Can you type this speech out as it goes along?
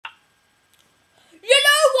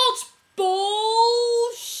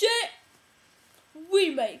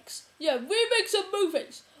remakes. Yeah, remakes of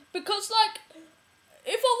movies. Because, like,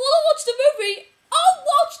 if I want to watch the movie, I'll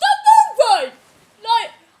watch the movie!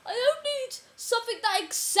 Like, I don't need something that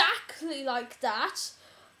exactly like that.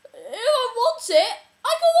 If I want it,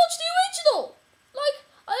 I can watch the original. Like,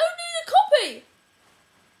 I don't need a copy.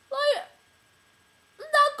 Like,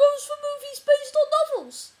 that goes for movies based on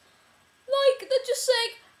novels. Like, they're just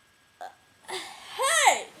saying,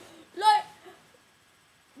 hey, like,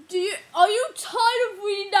 are you tired of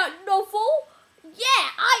reading that novel? Yeah,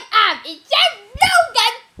 I am. It's so long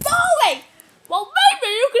and boring. Well,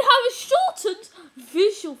 maybe you could have a shortened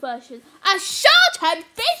visual version. A shortened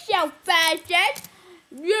visual version?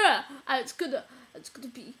 Yeah, and it's gonna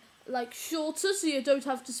be like shorter, so you don't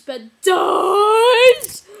have to spend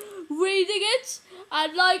days reading it,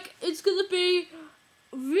 and like it's gonna be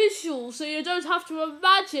visual, so you don't have to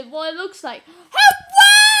imagine what it looks like.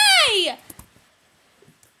 Hooray!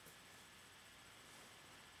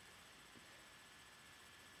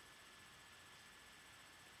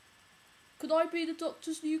 Could I be the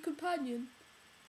Doctor's new companion?